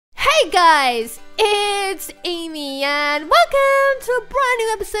Hey guys, it's Amy and welcome to a brand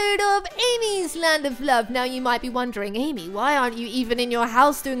new episode of Amy's Land of Love. Now you might be wondering, Amy, why aren't you even in your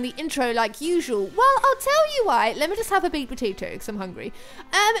house doing the intro like usual? Well, I'll tell you why. Let me just have a baked potato because I'm hungry.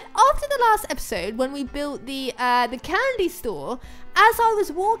 After the last episode when we built the candy store, as I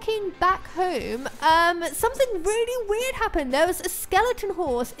was walking back home, something really weird happened. There was a skeleton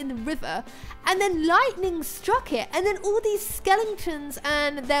horse in the river, and then lightning struck it, and then all these skeletons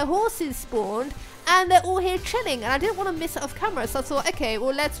and their horses spawned, and they're all here chilling, and I didn't want to miss it off camera, so I thought, okay,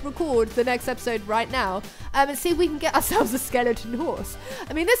 well, let's record the next episode right now, and see if we can get ourselves a skeleton horse.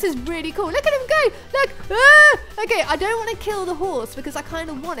 I mean, this is really cool. Look at him go! Look! Ah! Okay, I don't want to kill the horse because I kind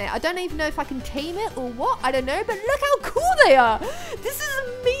of want it. I don't even know if I can tame it or what. I don't know, but look how cool they are! This is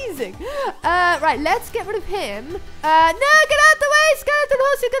amazing! Right, let's get rid of him. No, get out the way, skeleton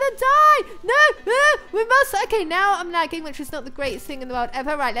horse, you're gonna die! No! We must... Okay, now I'm lagging, which is not the greatest thing in the world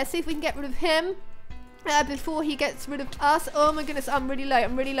ever. Right, let's see if we can get rid of him. Before he gets rid of us. Oh my goodness, I'm really low.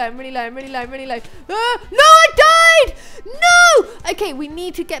 I'm really low. No, I died! No! Okay, we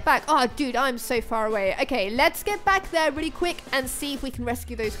need to get back. Oh, dude, I'm so far away. Okay, let's get back there really quick and see if we can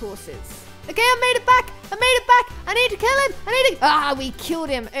rescue those horses. Okay, I made it back. I need to kill him. Ah, we killed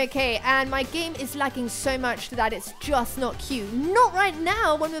him. Okay, and my game is lagging so much that it's just not cute. Not right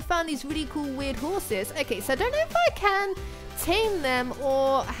now when we've found these really cool weird horses. Okay, so I don't know if I can tame them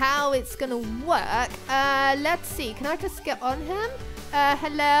or how it's gonna work. Let's see. Can I just get on him?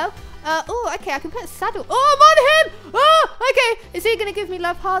 Hello? Oh, okay, I can put a saddle. Oh, I'm on him! Oh, okay. Is he gonna give me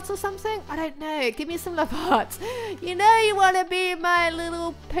love hearts or something? I don't know. Give me some love hearts. You know you want to be my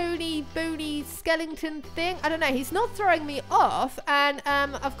little pony bony skeleton thing? I don't know. He's not throwing me off, and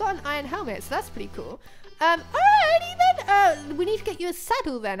I've got an iron helmet, so that's pretty cool. Alrighty then, we need to get you a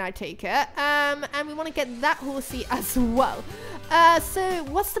saddle then, I take it, and we want to get that horsey as well. So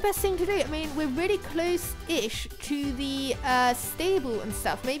what's the best thing to do? I mean, we're really close-ish to the stable and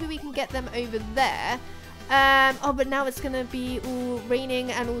stuff. Maybe we can get them over there. Oh, but now it's gonna be all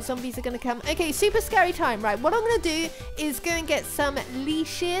raining and all zombies are gonna come. Okay, super scary time. Right, what I'm gonna do is go and get some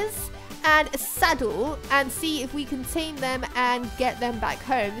leashes and a saddle and see if we can tame them and get them back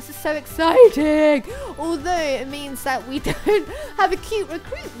home. This is so exciting, although it means that we don't have a cute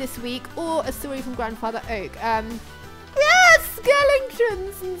recruit this week or a story from Grandfather Oak. Yeah,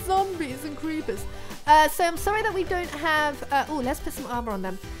 skeletons and zombies and creepers. So I'm sorry that we don't have oh, let's put some armor on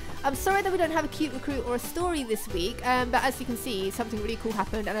them. I'm sorry that we don't have a cute recruit or a story this week, but as you can see, something really cool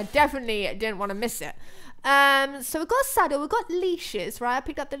happened and I definitely didn't want to miss it. So we've got a saddle, we've got leashes, right? I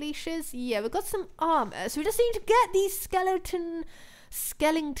picked up the leashes. Yeah, we've got some armor. So we just need to get these skeleton,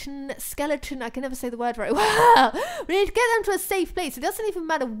 I can never say the word very well. We need to get them to a safe place. It doesn't even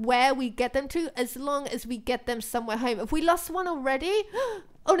matter where we get them to, as long as we get them somewhere home. Have we lost one already?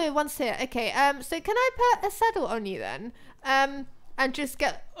 Oh no, one's here. Okay, so can I put a saddle on you then? And just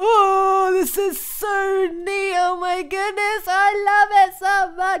get... Oh, this is so neat. Oh my goodness, I love it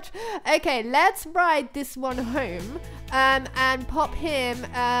so much. Okay, let's ride this one home and pop him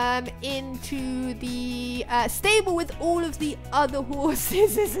into the stable with all of the other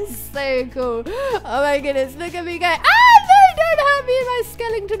horses. This is so cool. Oh my goodness, look at me go. Ah, no, don't hurt me, my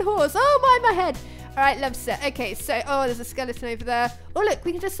skeleton horse. Oh my head. All right, love set. Okay, so, oh, there's a skeleton over there. Oh, look,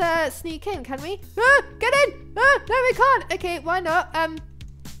 we can just sneak in, can we? Ah, get in! Ah, no, we can't. Okay, why not?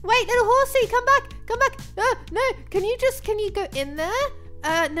 Wait, little horsey, come back. No, can you go in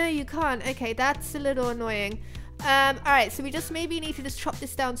there? No, you can't. Okay, that's a little annoying. All right, so we just maybe need to just chop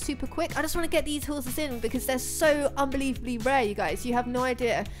this down super quick. I just want to get these horses in because they're so unbelievably rare, you guys. You have no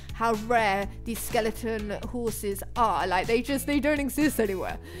idea how rare these skeleton horses are. Like, they don't exist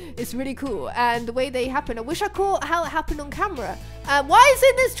anywhere. It's really cool. And the way they happen, I wish I caught how it happened on camera. Why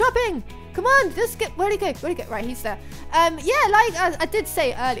isn't this chopping? Come on, just get... Where'd he go? Right, he's there. Yeah, like I did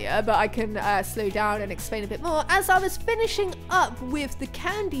say earlier, but I can slow down and explain a bit more. As I was finishing up with the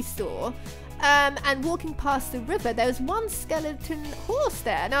candy store, and walking past the river, there was one skeleton horse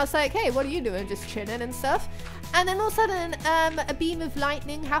there, and I was like, hey, what are you doing? Just chilling and stuff. And then all of a sudden, a beam of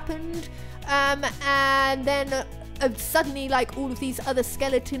lightning happened, and then suddenly, like, all of these other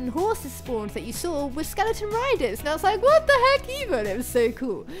skeleton horses spawned that you saw with skeleton riders, and I was like, what the heck even? It was so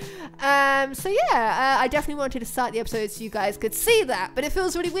cool. So yeah, I definitely wanted to start the episode so you guys could see that, but it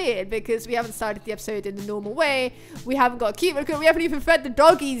feels really weird because we haven't started the episode in the normal way. We haven't got a cute recruit, we haven't even fed the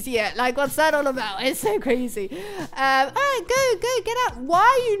doggies yet. Like, what's that all about? It's so crazy. Alright, go, get out. Why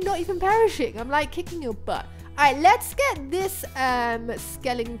are you not even perishing? I'm like kicking your butt. Alright, let's get this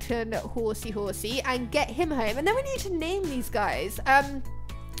skeleton horsey and get him home. And then we need to name these guys.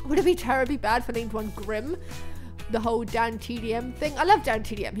 Would it be terribly bad if I named one Grim? the whole Dan TDM thing. I love Dan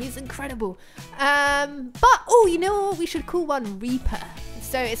TDM. He's incredible. But, oh, you know what? We should call one Reaper.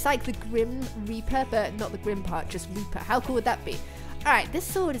 So it's like the Grim Reaper, but not the Grim part, just Reaper. How cool would that be? Alright, this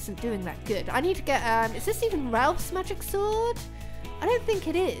sword isn't doing that good. I need to get, is this even Ralph's magic sword? I don't think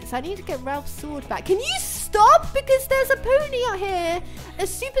it is. I need to get Ralph's sword back. Can you stop? Because there's a pony out here. A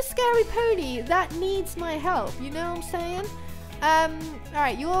super scary pony that needs my help. You know what I'm saying?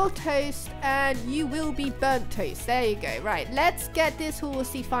 Alright, you're toast and you will be burnt toast. There you go. Right, let's get this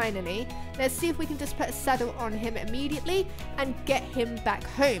horsey finally. Let's see if we can just put a saddle on him immediately and get him back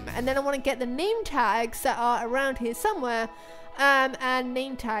home. And then I want to get the name tags that are around here somewhere. And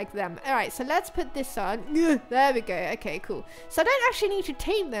name tag them. Alright, so let's put this on. There we go. Okay, cool. So I don't actually need to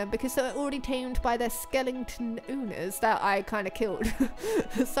tame them because they're already tamed by their skeleton owners that I kind of killed.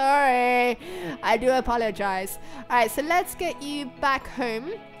 Sorry. I do apologize. Alright, so let's get you back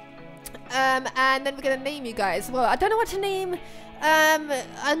home. And then we're going to name you guys. Well, I don't know what to name. I'm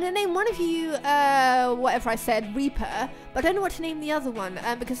going to name one of you, whatever I said, Reaper, but I don't know what to name the other one,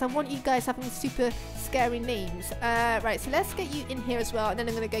 because I want you guys having super scary names. Right, so let's get you in here as well, and then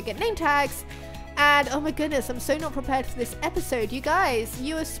I'm going to go get name tags. And oh my goodness, I'm so not prepared for this episode. You guys,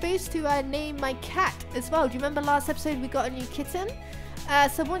 you were supposed to name my cat as well. Do you remember last episode we got a new kitten?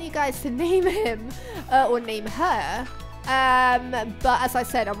 So I want you guys to name him, or name her. But as I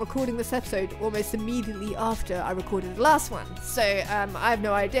said, I'm recording this episode almost immediately after I recorded the last one, so I have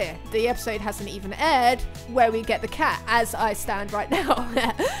no idea. The episode hasn't even aired where we get the cat as I stand right now.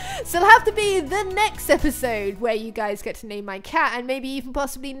 So it'll have to be the next episode where you guys get to name my cat and maybe even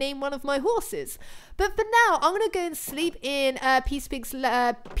possibly name one of my horses. But for now, I'm gonna go and sleep in Peace Pig's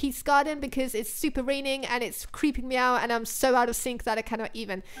Peace Garden because it's super raining and it's creeping me out and I'm so out of sync that I cannot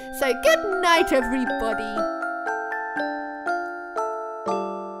even. So good night, everybody.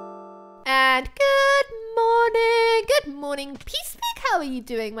 And good morning, Peace Pig, how are you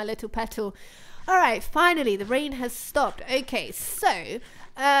doing, my little petal? Alright, finally, the rain has stopped. Okay, so,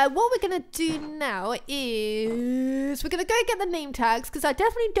 what we're gonna do now is, we're gonna go get the name tags, because I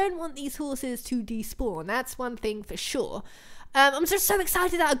definitely don't want these horses to despawn, that's one thing for sure. I'm just so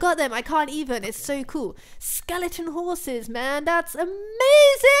excited that I got them. I can't even. It's so cool. Skeleton horses, man. That's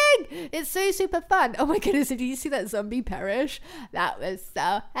amazing. It's so super fun. Oh my goodness. Did you see that zombie perish? That was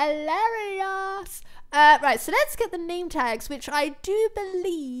so hilarious. Right, so let's get the name tags, which I do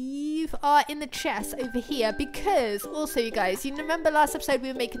believe are in the chest over here, because also, you guys, you remember last episode we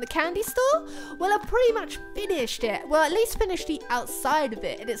were making the candy store? Well, I've pretty much finished it. Well, at least finished the outside of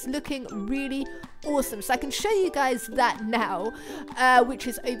it, and it's looking really awesome. So I can show you guys that now, which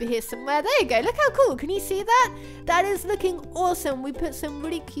is over here somewhere. There you go. Look how cool. Can you see that? That is looking awesome. We put some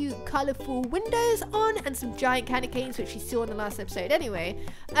really cute, colorful windows on and some giant candy canes, which you saw in the last episode anyway.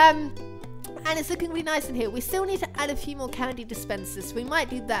 And it's looking really nice in here. We still need to add a few more candy dispensers, so we might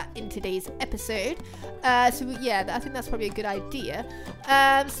do that in today's episode. Yeah, I think that's probably a good idea.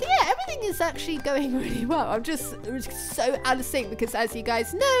 So yeah, everything is actually going really well. I'm just so out of sync because, as you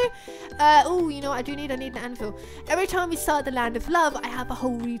guys know, oh, you know what I need an anvil. Every time we start the Land of Love, I have a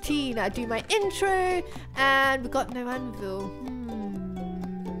whole routine. I do my intro, and we've got no anvil.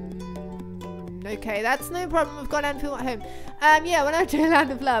 Okay, that's no problem. We've got anvil at home. Yeah, when I do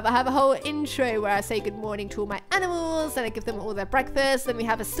Land of Love, I have a whole intro where I say good morning to all my animals, and I give them all their breakfast. Then we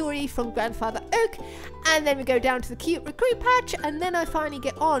have a story from Grandfather Oak, and then we go down to the cute recruit patch, and then I finally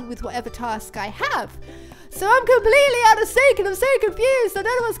get on with whatever task I have. So I'm completely out of sync, and I'm so confused. I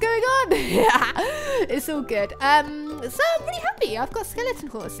don't know what's going on. It's all good. So I'm really happy. I've got skeleton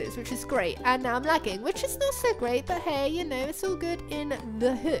horses, which is great, and now I'm lagging, which is not so great, but hey, you know, it's all good in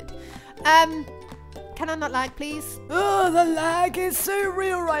the hood. Can I not lag, please? Oh, the lag is so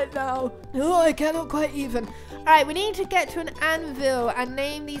real right now. Oh, I cannot quite even. Alright, we need to get to an anvil and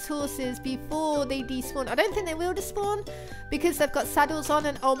name these horses before they despawn. I don't think they will despawn because they've got saddles on,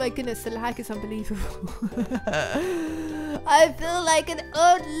 and oh my goodness, the lag is unbelievable. I feel like an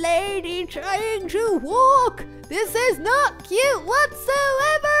old lady trying to walk. This is not cute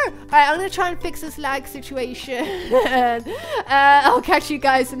whatsoever. Alright, I'm going to try and fix this lag situation. I'll catch you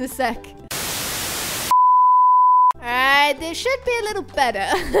guys in a sec. Alright, this should be a little better.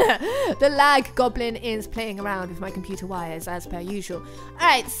 The lag goblin is playing around with my computer wires as per usual.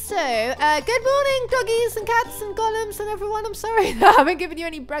 Alright, so, good morning doggies and cats and golems and everyone. I'm sorry that I haven't given you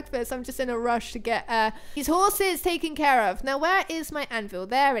any breakfast. I'm just in a rush to get these horses taken care of. Now, where is my anvil?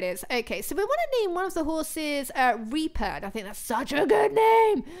 There it is. Okay, so we want to name one of the horses Reaper. And I think that's such a good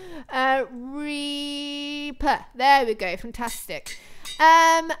name. Reaper. There we go. Fantastic.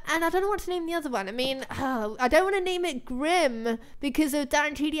 And I don't know what to name the other one. I mean, I don't want to name it Grim because of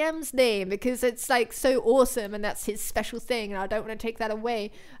Darren TDM's name, because it's like so awesome and that's his special thing, and I don't want to take that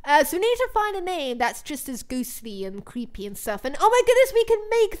away. So we need to find a name that's just as ghostly and creepy and stuff. And oh my goodness, we can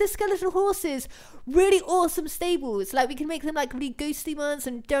make the skeletal horses really awesome stables. Like we can make them like really ghostly ones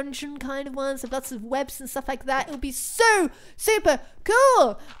and dungeon kind of ones with lots of webs and stuff like that. It'll be so super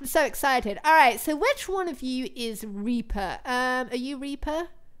cool. I'm so excited. All right, so which one of you is Reaper? Are you Reaper?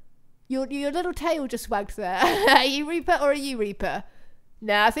 Your little tail just wagged there. Are you Reaper or are you Reaper?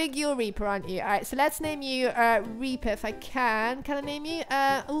 No, I think you're Reaper, aren't you? All right, so let's name you Reaper if I can. Can I name you?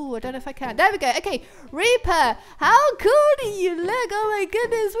 Oh, I don't know if I can. There we go. Okay, Reaper. How cool do you look? Oh my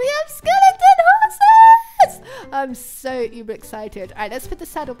goodness, we have skeleton horses. I'm so uber excited. All right, let's put the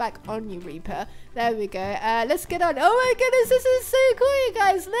saddle back on you, Reaper. There we go. Let's get on. Oh my goodness, this is so cool, you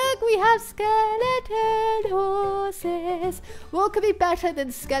guys. Look, we have skeleton horses. What could be better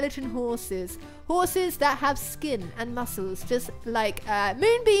than skeleton horses? Horses that have skin and muscles, just like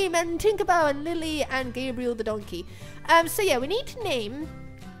Moonbeam and Tinkerbell and Lily and Gabriel the donkey. So yeah, we need to name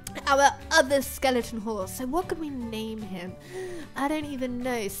our other skeleton horse. So what could we name him? I don't even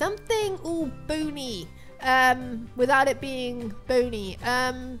know. Something all bony. Without it being bony.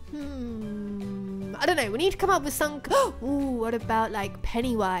 I don't know. We need to come up with some. Ooh, what about like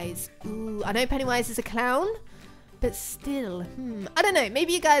Pennywise? Ooh, I know Pennywise is a clown, but still, I don't know.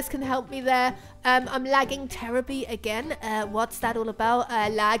 Maybe you guys can help me there. I'm lagging terribly again. What's that all about?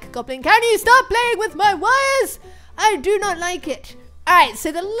 Lag goblin. Can you stop playing with my wires? I do not like it. Alright,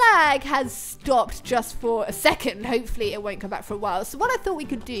 so the lag has stopped just for a second. Hopefully it won't come back for a while. So what I thought we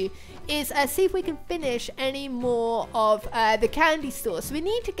could do is see if we can finish any more of the candy store. So we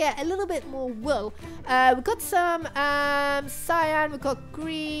need to get a little bit more wool. We've got some cyan, we've got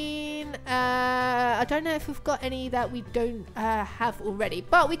green. I don't know if we've got any that we don't have already.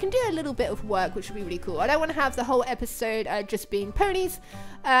 But we can do a little bit of work, which would be really cool. I don't want to have the whole episode just being ponies.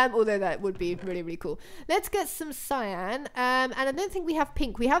 Although that would be really, really cool. Let's get some cyan. And I don't think we have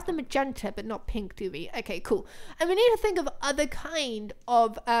pink. We have the magenta, but not pink, do we? Okay, cool. And we need to think of other kind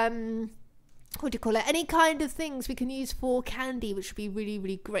of what do you call it? Any kind of things we can use for candy, which would be really,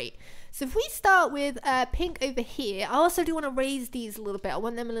 really great. So if we start with pink over here, I also do want to raise these a little bit. I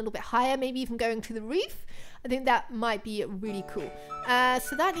want them a little bit higher, maybe even going to the roof. I think that might be really cool.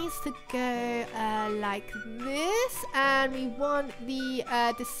 So that needs to go like this, and we want the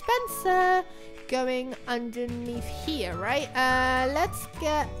dispenser going underneath here, right?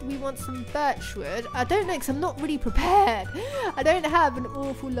 We want some birchwood. I don't know, because I'm not really prepared. I don't have an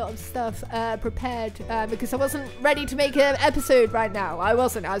awful lot of stuff prepared because I wasn't ready to make an episode right now. I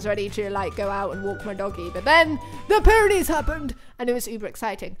was ready to like go out and walk my doggy, but then the ponies happened and it was uber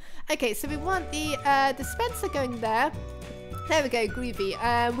exciting. Okay, so we want the dispenser going there. There we go,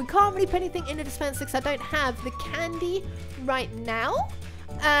 groovy. We can't really put anything in the dispenser because I don't have the candy right now.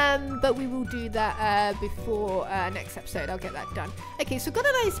 But we will do that before next episode. I'll get that done. Okay, so we've got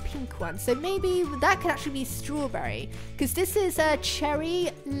a nice pink one. So maybe that could actually be strawberry, because this is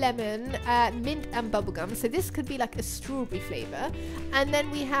cherry, lemon, mint, and bubblegum. So this could be like a strawberry flavor. And then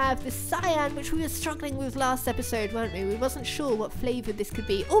we have the cyan, which we were struggling with last episode, weren't we? We wasn't sure what flavor this could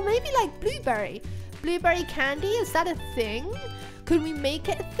be. Or maybe like blueberry. Blueberry candy, is that a thing? Could we make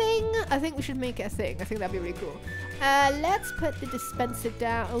it a thing? I think we should make it a thing. I think that'd be really cool. Let's put the dispenser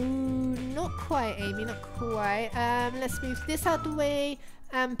down. Oh, not quite, Amy, not quite. Let's move this out the way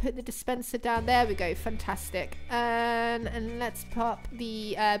and put the dispenser down. There we go, fantastic. And let's pop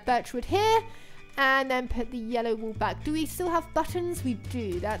the birchwood here. And then put the yellow wool back. Do we still have buttons? We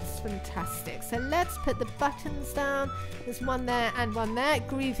do. That's fantastic. So let's put the buttons down. There's one there and one there.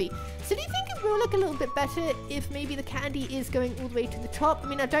 Groovy. So do you think it will look a little bit better if maybe the candy is going all the way to the top? I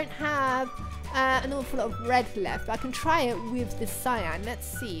mean, I don't have an awful lot of red left, but I can try it with the cyan. Let's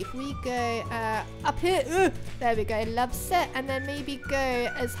see. If we go up here. There we go. Love set. And then maybe go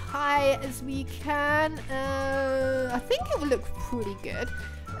as high as we can. I think it will look pretty good.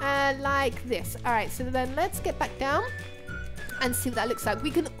 Like this. Alright, so then let's get back down and see what that looks like.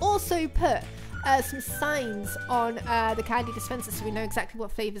 We can also put some signs on the candy dispenser so we know exactly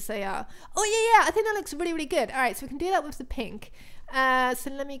what flavors they are. Oh yeah, I think that looks really, really good. Alright, so we can do that with the pink.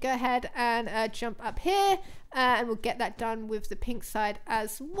 So let me go ahead and jump up here and we'll get that done with the pink side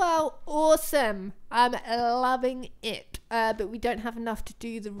as well. Awesome. I'm loving it. But we don't have enough to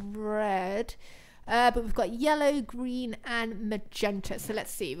do the red. But we've got yellow, green, and magenta. So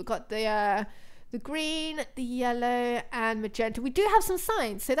let's see. We've got the the green, the yellow, and magenta. We do have some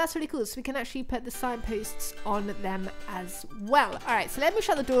signs, so that's really cool. So we can actually put the signposts on them as well. All right, so let me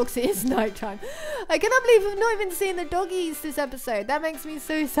shut the door because it is nighttime. I cannot believe we've not even seen the doggies this episode. That makes me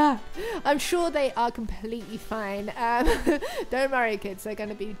so sad. I'm sure they are completely fine. Don't worry, kids. They're going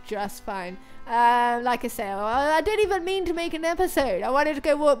to be just fine. Like I say, I didn't even mean to make an episode. I wanted to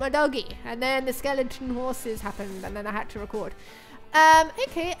go walk my doggy, and then the skeleton horses happened, and then I had to record.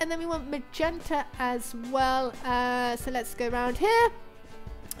 Okay, and then we want magenta as well. So let's go around here.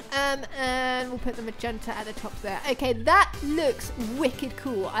 And we'll put the magenta at the top there. Okay, that looks wicked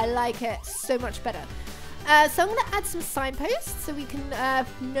cool. I like it so much better. So I'm going to add some signposts so we can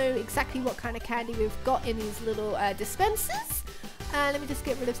know exactly what kind of candy we've got in these little dispensers. Let me just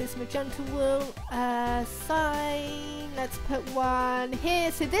get rid of this magenta wool sign. Let's put one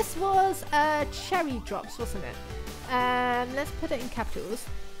here. So this was cherry drops, wasn't it? Let's put it in capitals.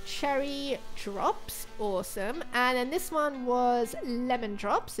 Cherry drops, awesome. And then this one was lemon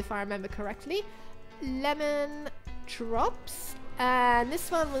drops, if I remember correctly. Lemon drops. And this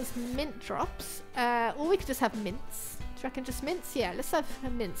one was mint drops. Or we could just have mints. Do you reckon just mints? Yeah, let's have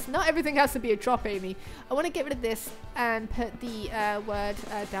mints. Not everything has to be a drop, Amy. I want to get rid of this and put the word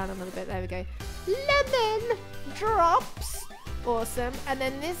down a little bit. There we go. Lemon drops. Awesome. And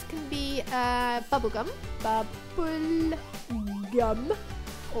then this can be bubblegum. Bubblegum.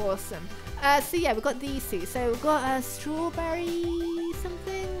 Awesome. So yeah, we've got these two. So we've got strawberry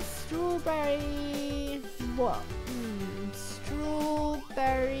something. Strawberry what?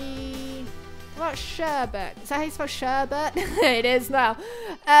 Strawberry. What sherbet? Is that how you spell sherbet? It is now.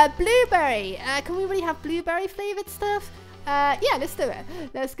 Blueberry. Can we really have blueberry flavored stuff? Yeah, let's do it.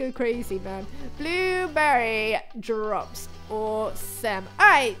 Let's go crazy, man. Blueberry drops. Awesome.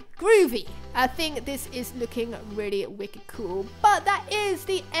 Alright, groovy. I think this is looking really wicked cool. But that is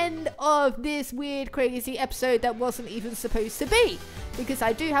the end of this weird, crazy episode that wasn't even supposed to be. Because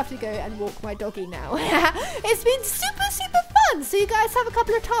I do have to go and walk my doggy now. It's been super, super fun. So you guys have a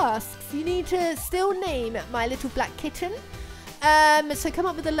couple of tasks. You need to still name my little black kitten. So come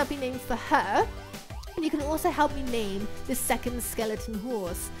up with a lovely name for her. And you can also help me name the second skeleton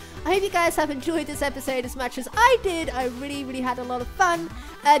horse. I hope you guys have enjoyed this episode as much as I did. I really, really had a lot of fun.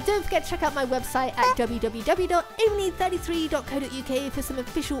 Don't forget to check out my website at www.lee33.co.uk for some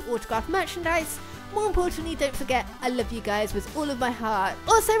official autographed merchandise. More importantly, don't forget, I love you guys with all of my heart.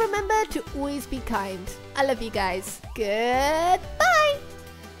 Also remember to always be kind. I love you guys. Goodbye.